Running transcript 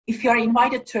if you are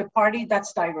invited to a party,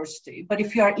 that's diversity. But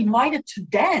if you are invited to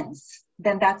dance,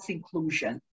 then that's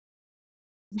inclusion.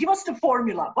 Give us the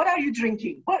formula. What are you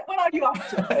drinking? What are you up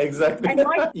to? Exactly.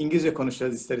 İngilizce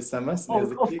konuşacağız ister istemez. Ne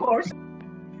yazık Of ki. course.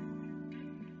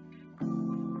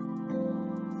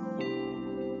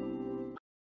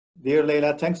 Dear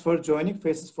Leyla, thanks for joining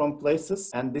Faces from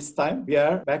Places. And this time we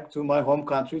are back to my home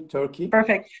country, Turkey.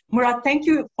 Perfect. Murat, thank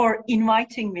you for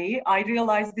inviting me. I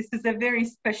realize this is a very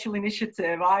special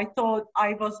initiative. I thought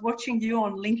I was watching you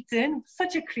on LinkedIn,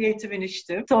 such a creative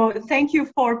initiative. So thank you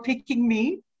for picking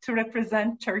me to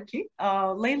represent Turkey.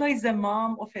 Leyla is a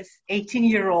mom of an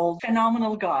 18-year-old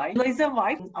phenomenal guy. Leyla is a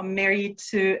wife. I'm married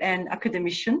to an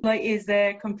academician. Leyla is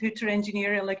a computer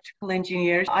engineer, electrical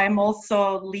engineer. I'm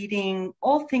also leading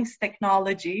all things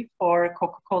technology for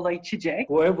Coca-Cola İçecek.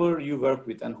 Whoever you work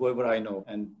with and whoever I know,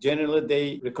 and generally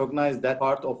they recognize that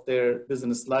part of their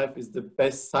business life is the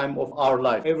best time of our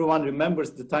life. Everyone remembers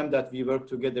the time that we worked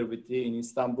together with you in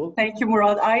Istanbul. Thank you,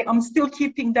 Murat. I'm still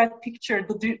keeping that picture,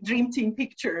 the dream team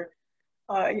picture.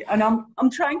 And I'm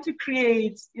trying to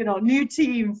create, new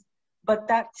teams, but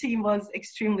that team was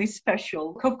extremely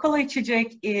special. Coca-Cola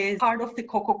İçecek is part of the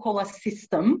Coca-Cola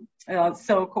system.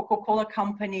 So Coca-Cola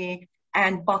company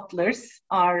and bottlers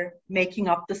are making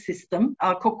up the system.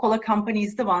 Coca-Cola company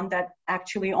is the one that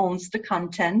actually owns the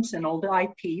content and all the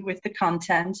IP with the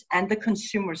content and the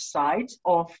consumer side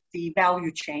of the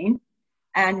value chain.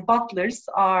 And bottlers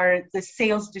are the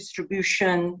sales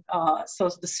distribution, so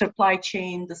the supply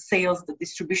chain, the sales, the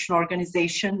distribution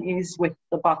organization is with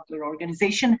the bottler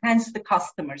organization, hence the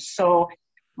customers. So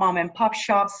mom and pop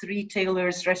shops,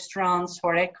 retailers, restaurants,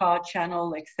 HoReCa,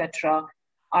 channel, etc.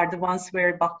 are the ones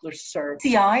where bottlers serve.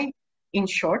 CI, in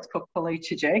short, Coca-Cola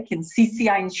İçecek, and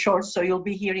CCI in short, so you'll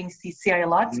be hearing CCI a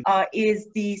lot, is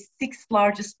the 6th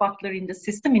largest bottler in the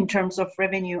system in terms of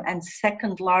revenue and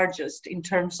 2nd largest in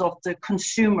terms of the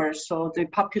consumers, so the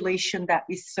population that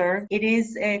we serve. It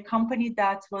is a company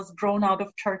that was grown out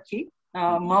of Turkey,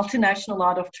 multinational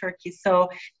out of Turkey. So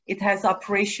it has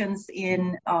operations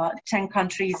in 10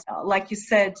 countries. Like you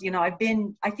said, I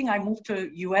think I moved to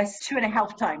US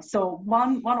 2.5 times. So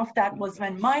one of that was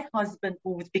when my husband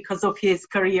moved because of his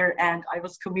career and I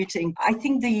was commuting. I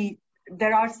think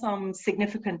there are some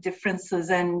significant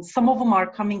differences and some of them are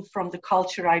coming from the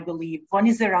culture, I believe. One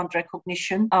is around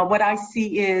recognition. What I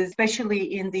see is,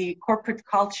 especially in the corporate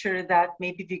culture that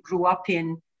maybe we grew up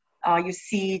in, you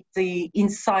see the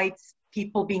insights,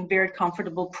 people being very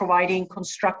comfortable providing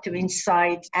constructive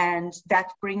insight and that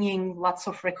bringing lots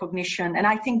of recognition. And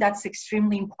I think that's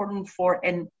extremely important for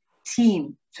a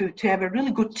team. To have a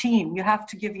really good team, you have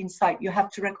to give insight, you have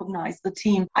to recognize the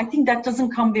team. I think that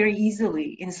doesn't come very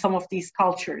easily in some of these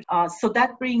cultures. So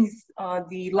that brings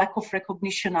the lack of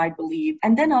recognition, I believe.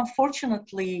 And then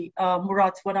unfortunately,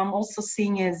 Murat, what I'm also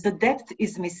seeing is the depth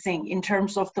is missing in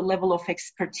terms of the level of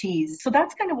expertise. So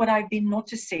that's kind of what I've been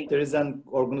noticing. There is an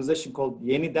organization called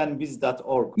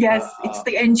yenidenbiz.org. Yes, it's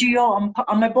the NGO.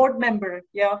 I'm a board member.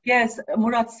 Yeah. Yes,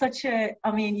 Murat,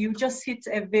 you just hit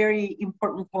a very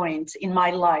important point in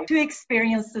my life. 2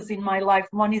 experiences in my life.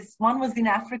 One was in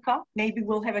Africa. Maybe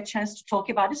we'll have a chance to talk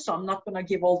about it, so I'm not going to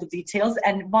give all the details.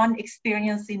 And one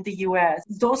experience in the US.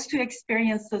 Those 2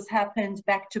 experiences happened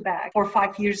back to back 4 or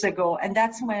 5 years ago. And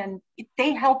that's when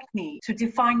they helped me to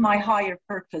define my higher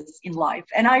purpose in life.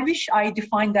 And I wish I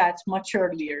defined that much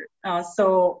earlier.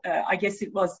 I guess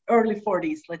it was early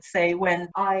 40s, let's say, when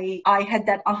I had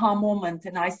that aha moment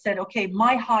and I said, okay,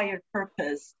 my higher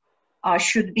purpose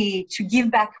should be to give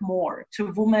back more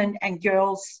to women and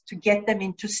girls, to get them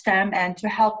into STEM and to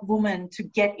help women to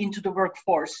get into the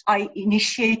workforce. I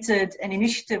initiated an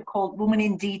initiative called Women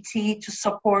in DT to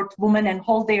support women and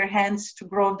hold their hands to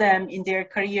grow them in their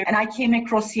career. And I came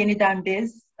across Yeniden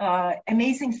Biz,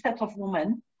 amazing set of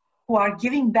women who are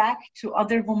giving back to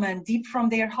other women deep from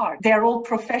their heart. They're all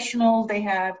professional, they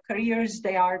have careers,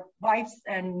 they are wives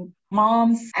and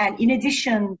moms, and in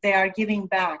addition, they are giving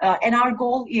back. And our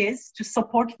goal is to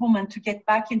support women to get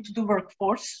back into the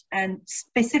workforce, and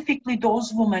specifically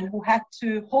those women who had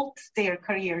to halt their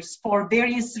careers for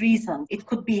various reasons. It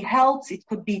could be health, it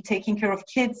could be taking care of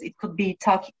kids, it could be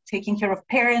taking care of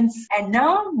parents. And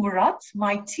now, Murat,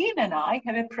 my team and I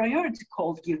have a priority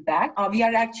called Give Back. We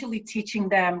are actually teaching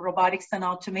them robotics and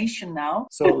automation now.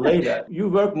 So, Leyla, you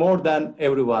work more than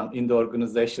everyone in the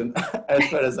organization, as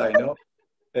far as I know.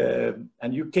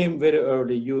 And you came very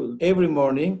early. Every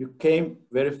morning you came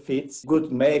very fit,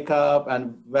 good makeup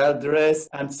and well dressed,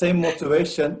 and same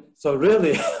motivation. So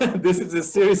really, this is a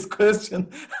serious question.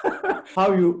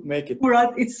 How you make it?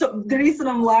 Murat, the reason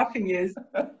I'm laughing is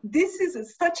this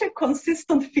is such a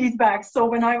consistent feedback. So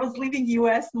when I was leaving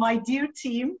US, my dear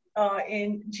team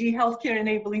in GE Healthcare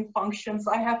Enabling Functions,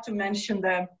 I have to mention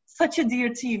them, such a dear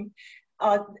team.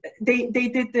 They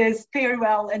did this very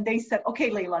well, and they said,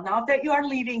 "Okay, Leyla, now that you are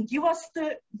leaving, give us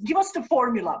the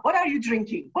formula. What are you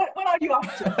drinking? What are you up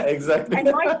to?" Exactly.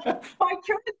 And my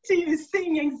current team is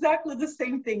saying exactly the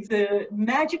same thing. The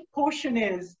magic portion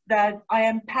is that I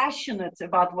am passionate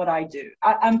about what I do.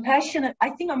 I'm passionate. I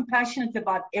think I'm passionate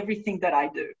about everything that I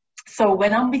do. So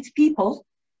when I'm with people,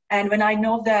 and when I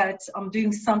know that I'm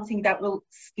doing something that will,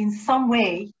 in some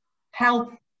way, help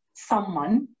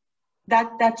someone.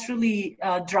 That really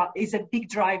is a big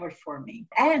driver for me.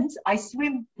 And I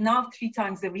swim now 3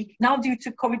 times a week. Now due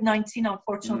to COVID-19,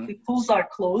 unfortunately, pools are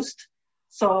closed.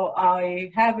 So I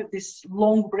have this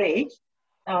long break,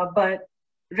 but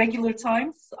regular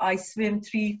times, I swim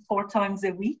 3-4 times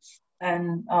a week.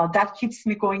 And that keeps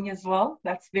me going as well.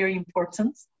 That's very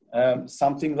important.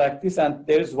 Something like this. And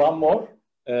there's one more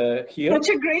here.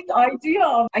 Such a great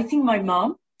idea. I think my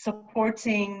mom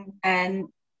supporting and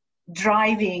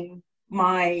driving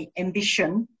my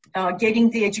ambition, getting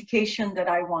the education that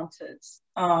I wanted,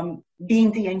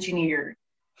 being the engineer.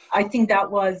 I think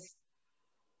that was,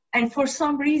 and for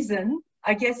some reason,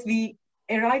 I guess we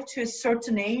arrived to a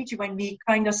certain age when we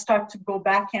kind of start to go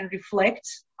back and reflect.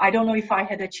 I don't know if I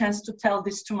had a chance to tell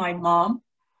this to my mom,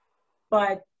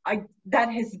 but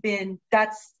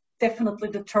that's definitely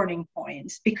the turning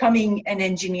point, becoming an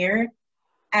engineer.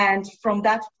 And from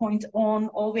that point on,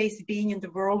 always being in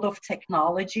the world of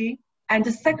technology. And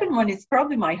the second one is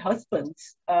probably my husband.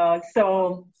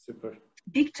 So super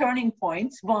big turning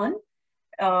points. One,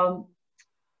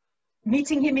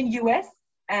 meeting him in US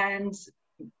and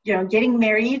getting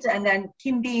married, and then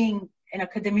him being an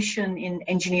academician in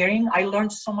engineering. I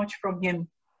learned so much from him.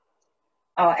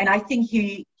 And I think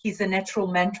he's a natural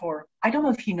mentor. I don't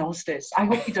know if he knows this. I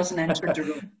hope he doesn't enter the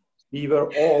room. We were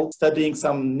all studying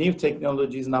some new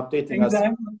technologies and updating us.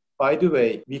 By the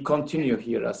way, we continue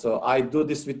here. So I do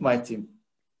this with my team.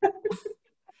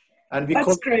 And we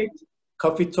That's great.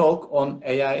 Coffee talk on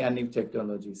AI and new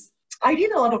technologies. I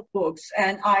read a lot of books,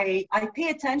 and I pay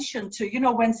attention to,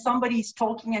 when somebody's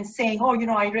talking and saying, "Oh,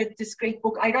 I read this great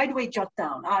book," I right away jot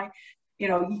down.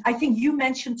 I think you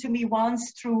mentioned to me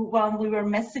once when we were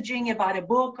messaging about a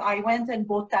book, I went and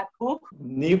bought that book.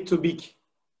 New to big.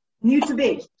 New to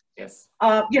big. Yes.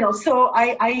 So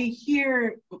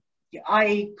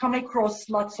I come across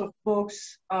lots of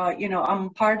books. I'm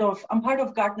part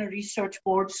of Gartner Research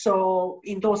Board. So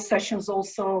in those sessions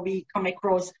also, we come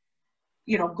across,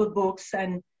 good books,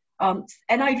 and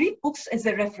I read books as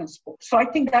a reference book. So I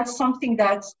think that's something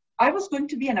that I was going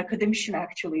to be an academician,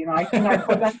 actually. I think I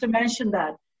forgot to mention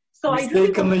that. So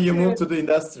mistakenly you moved to the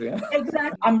industry.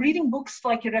 Exactly. I'm reading books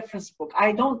like a reference book.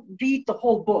 I don't read the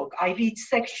whole book. I read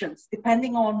sections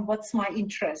depending on what's my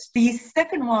interest. The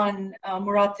second one,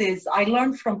 Murat, is I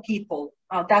learn from people.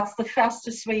 That's the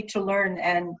fastest way to learn.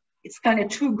 And it's kind of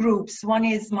 2 groups. One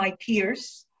is my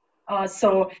peers.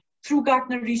 So through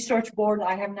Gartner Research Board,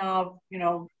 I have now,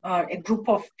 a group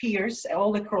of peers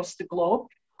all across the globe.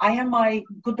 I have my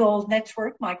good old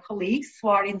network, my colleagues who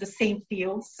are in the same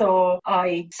field. So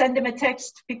I send them a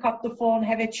text, pick up the phone,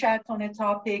 have a chat on a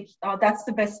topic. That's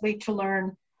the best way to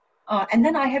learn. And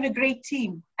then I have a great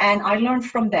team, and I learn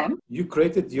from them. You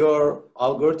created your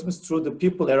algorithms through the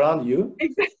people around you.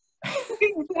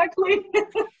 Exactly.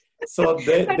 So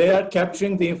they are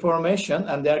capturing the information,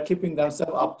 and they are keeping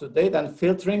themselves up to date and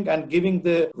filtering and giving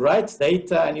the right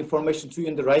data and information to you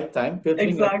in the right time.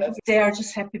 Exactly. They are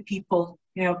just happy people.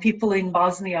 People in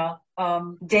Bosnia,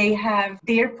 they have,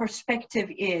 their perspective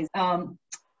is,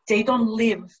 they don't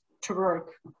live to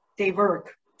work. They work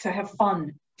to have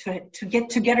fun, to get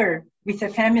together with a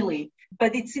family,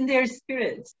 but it's in their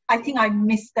spirit. I think I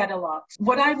miss that a lot.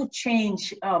 What I would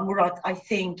change, Murat, I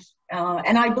think,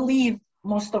 and I believe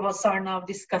most of us are now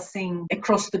discussing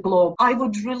across the globe, I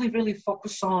would really, really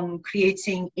focus on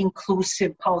creating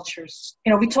inclusive cultures.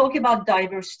 We talk about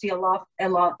diversity a lot.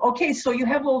 Okay, so you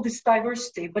have all this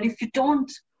diversity, but if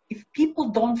people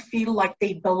don't feel like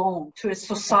they belong to a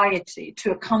society,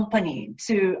 to a company,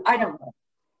 to, I don't know,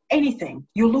 anything,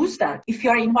 you lose that. If you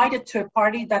are invited to a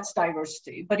party, that's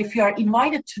diversity. But if you are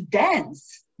invited to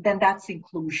dance, then that's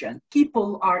inclusion.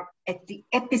 People are at the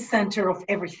epicenter of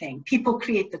everything. People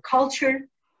create the culture,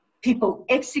 people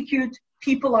execute,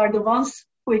 people are the ones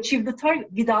who who achieve the target.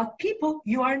 Without people,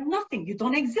 you are nothing. You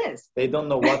don't exist. They don't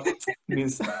know what it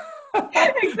means.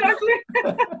 Exactly.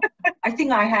 I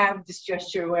think I have this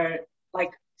gesture where,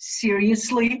 like,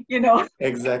 seriously,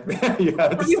 Exactly. You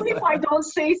have this. Even if I don't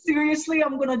say seriously,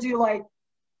 I'm going to do like,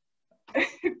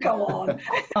 come on.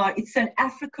 It's an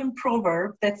African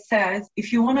proverb that says,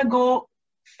 if you want to go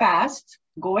fast,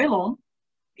 go alone.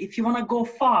 If you want to go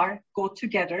far, go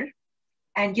together.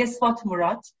 And guess what,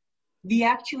 Murat? We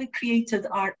actually created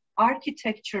our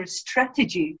architecture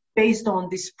strategy based on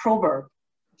this proverb.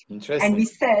 Interesting. And we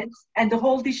said, and the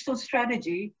whole digital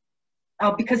strategy,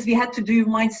 because we had to do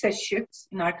mindset shifts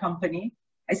in our company,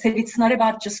 I said, it's not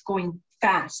about just going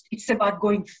fast. It's about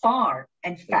going far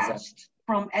and fast. Exactly.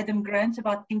 From Adam Grant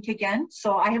about Think Again.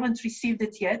 So I haven't received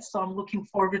it yet. So I'm looking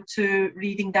forward to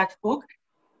reading that book.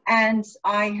 And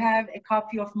I have a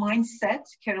copy of Mindset,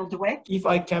 Carol Dweck. If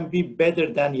I can be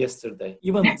better than yesterday,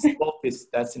 even small piece,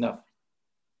 that's enough.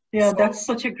 Yeah, so, that's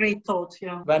such a great thought.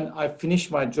 Yeah. When I finish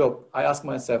my job, I ask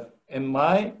myself, am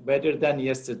I better than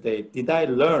yesterday? Did I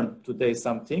learn today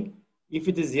something? If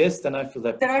it is yes, then I feel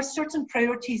happy. There are certain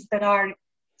priorities that are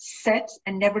set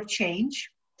and never change.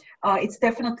 It's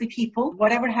definitely people.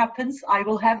 Whatever happens, I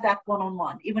will have that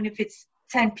one-on-one, even if it's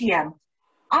 10 p.m.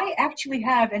 I actually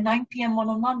have a 9 p.m.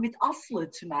 one-on-one with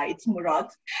Aslı tonight, Murat.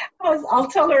 I'll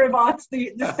tell her about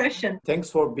the session. Thanks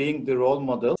for being the role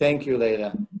model. Thank you,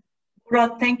 Leyla.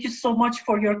 Murat, thank you so much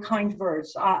for your kind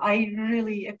words. I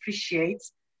really appreciate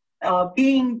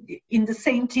being in the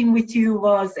same team with you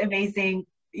was amazing.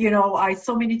 I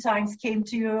so many times came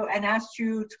to you and asked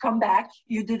you to come back.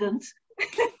 You didn't.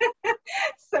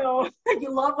 So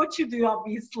you love what you do,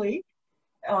 obviously.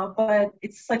 But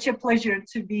it's such a pleasure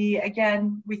to be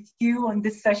again with you on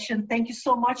this session. Thank you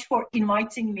so much for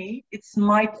inviting me. It's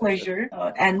my pleasure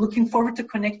and looking forward to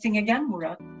connecting again,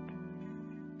 Murat.